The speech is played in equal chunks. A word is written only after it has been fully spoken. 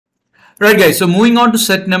Right guys, so moving on to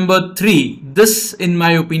set number 3. This in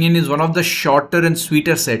my opinion is one of the shorter and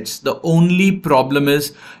sweeter sets. The only problem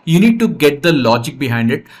is you need to get the logic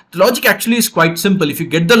behind it. The logic actually is quite simple. If you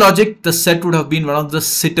get the logic, the set would have been one of the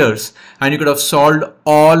sitters and you could have solved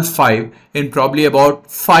all 5 in probably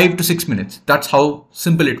about 5 to 6 minutes. That's how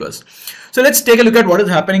simple it was. So let's take a look at what is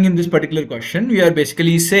happening in this particular question. We are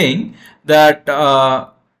basically saying that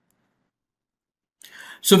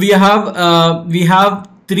so we have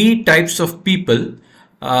 3 types of people,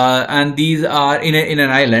 and these are in an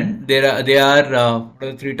island. They are what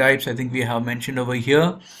are the 3 types? I think we have mentioned over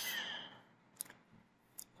here.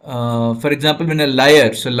 For example, when a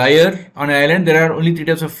liar, so liar on an island, there are only 3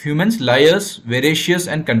 types of humans: liars, veracious,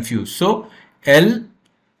 and confused. So L,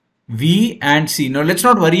 V, and C. Now let's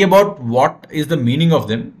not worry about what is the meaning of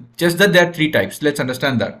them, just that there are 3 types. Let's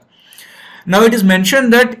understand that. Now it is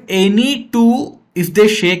mentioned that any 2, if they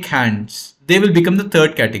shake hands, they will become the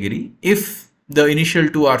 3rd category if the initial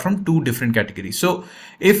 2 are from 2 different categories. So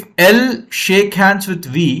if L shake hands with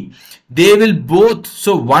V, they will both,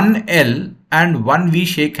 so one L and one V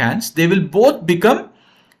shake hands, they will both become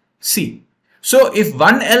C. So if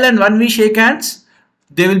one L and one V shake hands,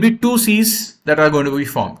 there will be 2 C's that are going to be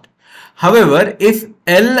formed. However, if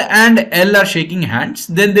L and L are shaking hands,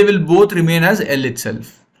 then they will both remain as L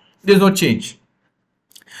itself. There is no change.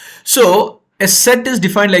 So a set is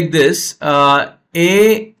defined like this,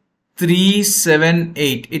 A, 3, 7,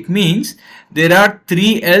 8. It means there are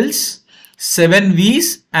 3 L's, 7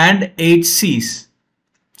 V's and 8 C's.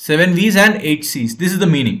 7 V's and 8 C's. This is the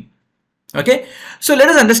meaning. Okay. So let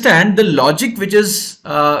us understand the logic which is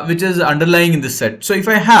underlying in this set. So if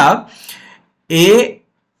I have A,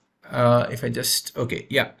 if I just, okay,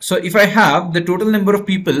 yeah. So if I have the total number of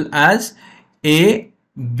people as A,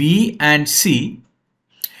 B and C.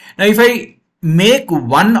 Now if I make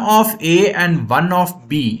one of A and one of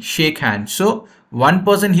B shake hands, so one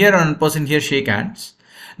person here and one person here shake hands,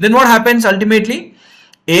 then what happens ultimately?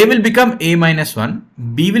 A will become A minus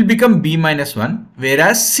 1, B will become B minus 1,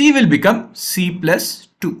 whereas C will become C plus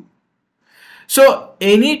 2. So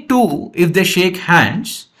any 2, if they shake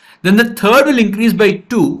hands, then the 3rd will increase by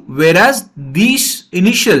 2, whereas these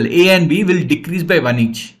initial A and B will decrease by 1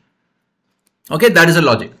 each. Okay, that is the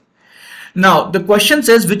logic. Now the question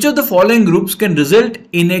says which of the following groups can result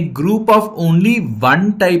in a group of only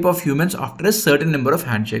one type of humans after a certain number of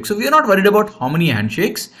handshakes. So we are not worried about how many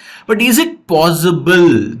handshakes, but is it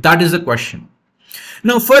possible? That is the question.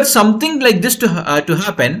 Now for something like this to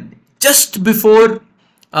happen, just before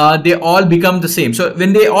they all become the same. So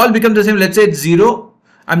when they all become the same, let's say it's 0.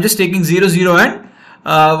 I'm just taking 0, 0 and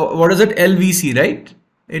what is it? LVC, right?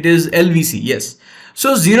 It is LVC, yes.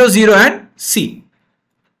 So 0, 0 and C.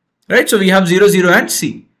 Right, so we have 0, 0 and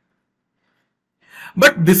C.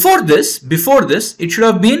 But before this, it should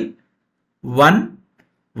have been 1,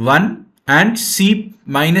 1 and C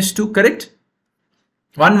minus 2, correct?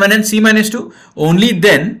 1, 1 and C minus 2. Only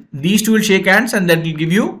then these 2 will shake hands and that will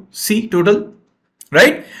give you C total,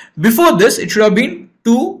 right? Before this, it should have been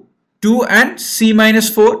 2, 2 and C minus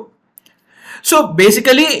 4. So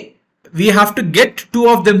basically, we have to get 2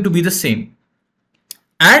 of them to be the same.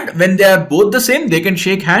 And when they are both the same, they can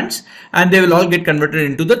shake hands and they will all get converted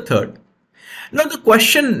into the 3rd. Now the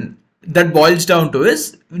question that boils down to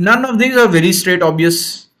is, none of these are very straight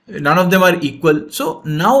obvious. None of them are equal. So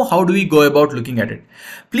now how do we go about looking at it?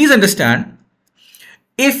 Please understand,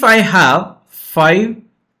 if I have 5,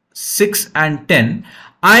 6 and 10,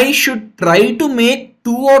 I should try to make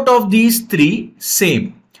 2 out of these 3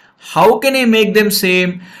 same. How can I make them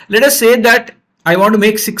same? Let us say that I want to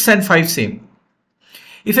make 6 and 5 same.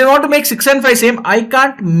 If I want to make 6 and 5 same, I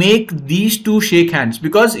can't make these 2 shake hands,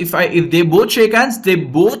 because if they both shake hands, they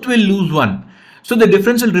both will lose 1. So the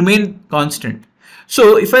difference will remain constant.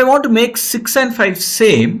 So if I want to make 6 and 5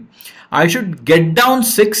 same, I should get down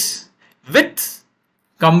 6 with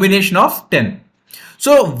combination of 10.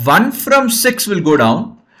 So 1 from 6 will go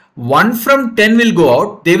down, 1 from 10 will go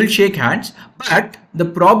out, they will shake hands. But the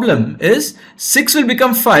problem is 6 will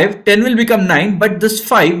become 5, 10 will become 9, but this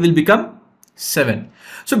 5 will become 7.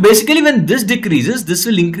 So basically when this decreases, this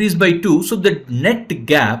will increase by 2. So the net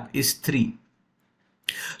gap is 3.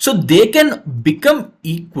 So they can become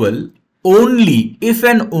equal only if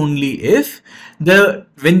and only if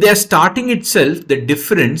when they are starting itself, the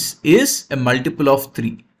difference is a multiple of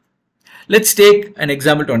 3. Let's take an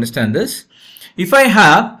example to understand this. If I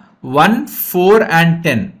have 1, 4 and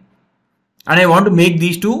 10 and I want to make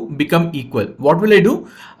these 2 become equal, what will I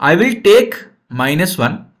do? I will take minus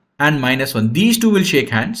 1 and minus 1. These 2 will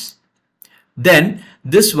shake hands. Then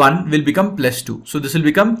this 1 will become plus 2. So this will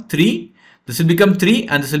become 3, this will become 3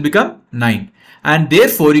 and this will become 9. and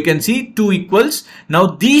therefore you can see 2 equals. Now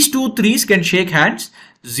these two 3s can shake hands,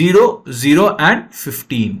 0, 0 and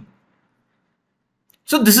 15.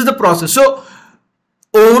 So this is the process. So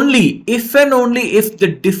only if and only if the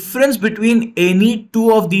difference between any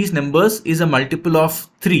two of these numbers is a multiple of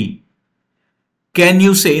 3, can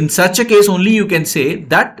you say, in such a case only you can say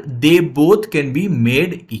that they both can be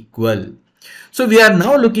made equal. So we are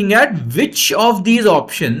now looking at which of these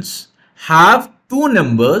options have two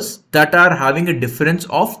numbers that are having a difference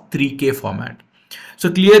of 3k format.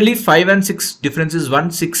 So clearly 5 and 6 difference is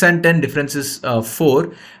 1, 6 and 10 difference is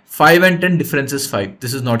 4, 5 and 10 difference is 5.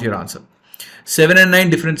 This is not your answer. 7 and 9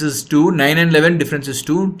 difference is 2, 9 and 11 difference is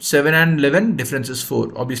 2, 7 and 11 difference is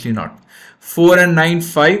 4. Obviously not. 4 and 9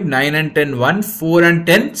 5, 9 and 10 1, 4 and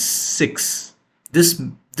 10 6.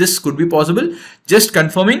 This could be possible. Just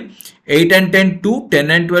confirming. 8 and 10 2,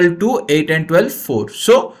 10 and 12 2, 8 and 12 4.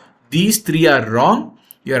 So these three are wrong.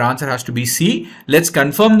 Your answer has to be C. Let's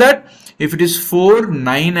confirm that. If it is 4,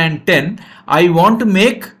 9 and 10, I want to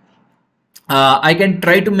make I can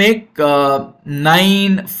try to make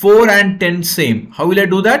 9, 4 and 10 same. How will I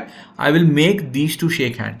do that? I will make these two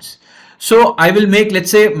shake hands. So I will make,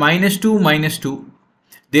 let's say, -2, -2.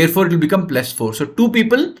 Therefore it will become +4. So 2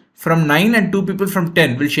 people from 9 and 2 people from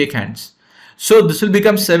 10 will shake hands. So this will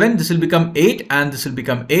become 7, this will become 8 and this will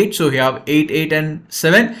become 8. So we have 8, 8 and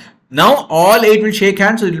 7. Now all 8 will shake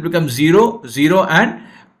hands. So it will become 0, 0 and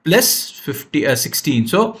plus 16.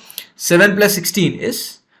 So 7 plus 16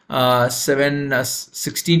 is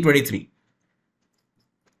 16, 23.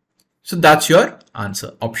 So that's your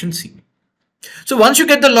answer, option C. So once you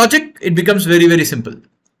get the logic, it becomes very, very simple.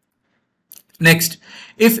 Next,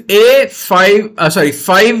 if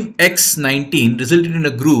 5x19 resulted in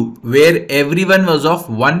a group where everyone was of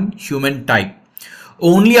one human type,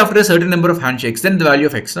 only after a certain number of handshakes, then the value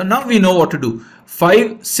of x. Now we know what to do.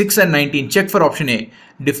 5, 6 and 19, check for option A.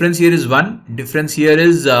 Difference here is 1, difference here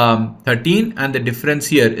is 13 and the difference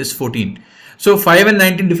here is 14. So 5 and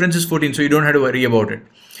 19 difference is 14, so you don't have to worry about it.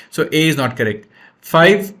 So A is not correct.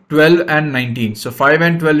 5, 12 and 19. So 5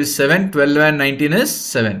 and 12 is 7, 12 and 19 is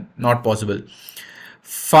 7. Not possible.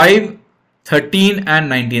 5, 13 and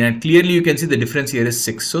 19, and clearly you can see the difference here is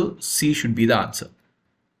 6. So C should be the answer.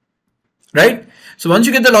 Right? So once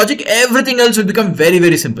you get the logic, everything else will become very,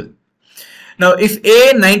 very simple. Now if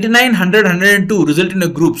A, 99, 100, 102 result in a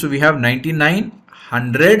group, so we have 99,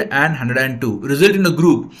 100 and 102 result in a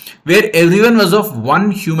group where everyone was of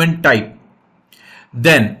one human type.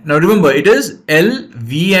 Then, now remember, it is L,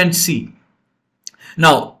 V and C.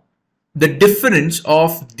 Now, the difference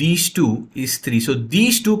of these two is 3. So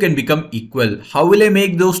these two can become equal. How will I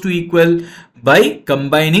make those two equal? By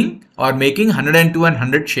combining or making 102 and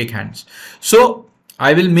 100 shake hands. So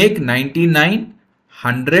I will make 99,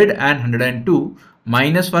 100 and 102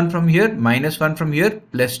 minus 1 from here, minus 1 from here,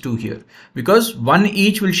 plus 2 here. Because 1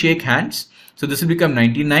 each will shake hands. So this will become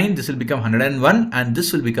 99, this will become 101 and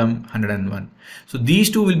this will become 101. So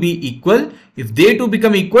these two will be equal. If they two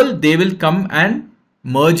become equal, they will come and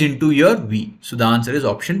merge into your V. So the answer is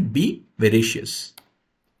option B, veracious.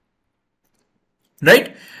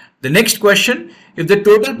 Right? The next question, if the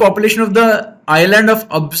total population of the island of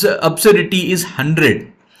absurdity is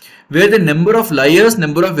 100, where the number of liars,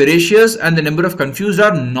 number of veracious and the number of confused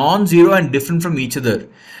are non-zero and different from each other,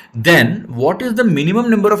 then what is the minimum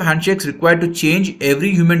number of handshakes required to change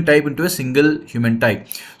every human type into a single human type?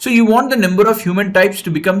 So you want the number of human types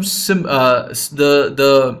to become into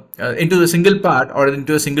the single part or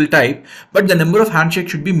into a single type, but the number of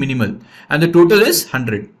handshakes should be minimal and the total is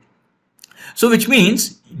 100. So which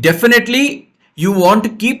means definitely you want to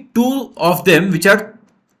keep 2 of them which are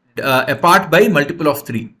apart by multiple of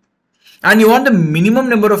 3. And you want the minimum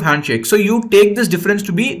number of handshakes. So you take this difference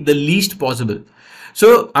to be the least possible.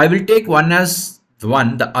 So I will take 1 as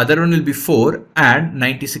 1, the other one will be 4 and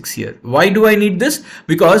 96 here. Why do I need this?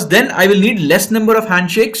 Because then I will need less number of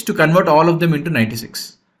handshakes to convert all of them into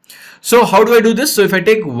 96. So how do I do this? So if I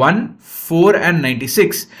take 1, 4 and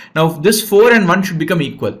 96, now this 4 and 1 should become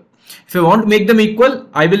equal. If I want to make them equal,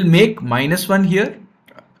 I will make -1 here.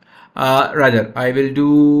 Rather, I will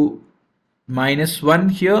do -1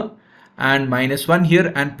 here and -1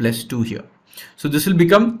 here and +2 here. So this will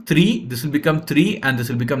become 3, this will become 3 and this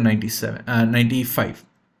will become 95.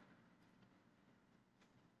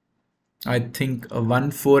 I think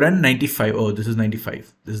 1, 4 and 95. Oh, this is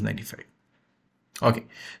 95. This is 95. Okay.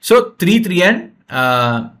 So 3, 3 and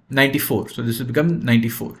 94. So this will become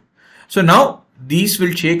 94. So now these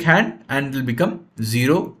will shake hand and will become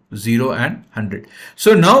 0, 0 and 100.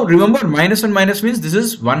 So now remember, -1 minus means this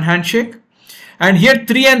is one handshake. And here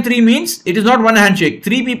 3 and 3 means it is not one handshake.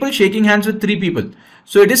 3 people shaking hands with 3 people.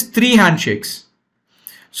 So it is 3 handshakes.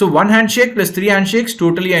 So 1 handshake plus 3 handshakes,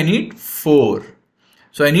 totally I need 4.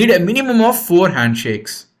 So I need a minimum of 4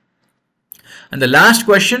 handshakes. And the last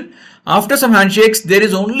question, after some handshakes, there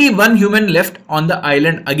is only one human left on the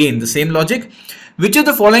island. Again, the same logic. Which of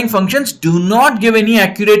the following functions do not give any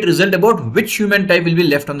accurate result about which human type will be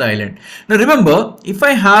left on the island? Now remember, if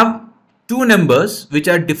I have two numbers which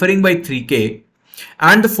are differing by 3k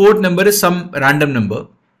and the fourth number is some random number,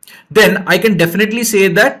 then I can definitely say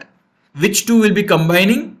that which two will be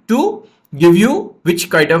combining to give you which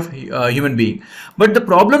kind of human being. But the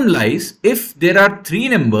problem lies if there are three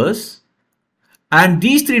numbers and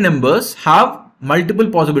these three numbers have multiple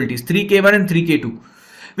possibilities, 3k1 and 3k2.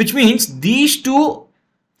 Which means these two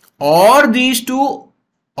or these two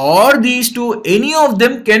or these two, any of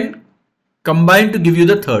them can combine to give you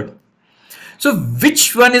the third. So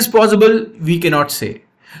which one is possible, we cannot say.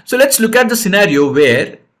 So let's look at the scenario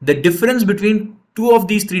where the difference between two of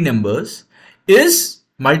these three numbers is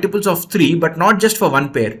multiples of 3, but not just for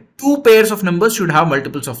one pair. Two pairs of numbers should have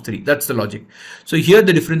multiples of 3. That's the logic. So here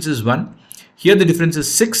the difference is 1, here the difference is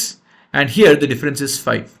 6, and here the difference is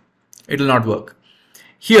 5. It will not work.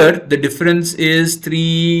 Here the difference is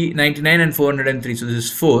 399 and 403, so this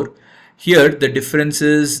is 4. Here the difference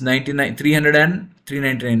is 99, 300 and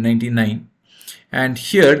 399, 99. And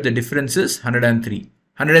here the difference is 103.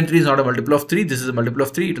 103 is not a multiple of 3, this is a multiple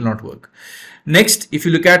of 3, it will not work. Next, if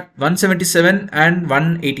you look at 177 and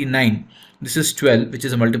 189, this is 12, which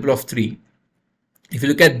is a multiple of 3. If you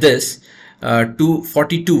look at this,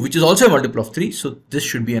 242, which is also a multiple of 3, so this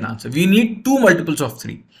should be an answer. We need two multiples of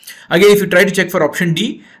 3. Again, if you try to check for option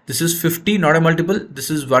D, this is 50, not a multiple. This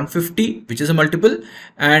is 150, which is a multiple.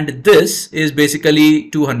 And this is basically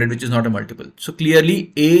 200, which is not a multiple. So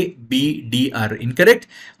clearly A, B, D are incorrect.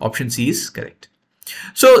 Option C is correct.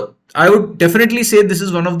 So I would definitely say this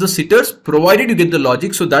is one of the sitters, provided you get the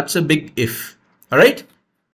logic. So that's a big if. All right.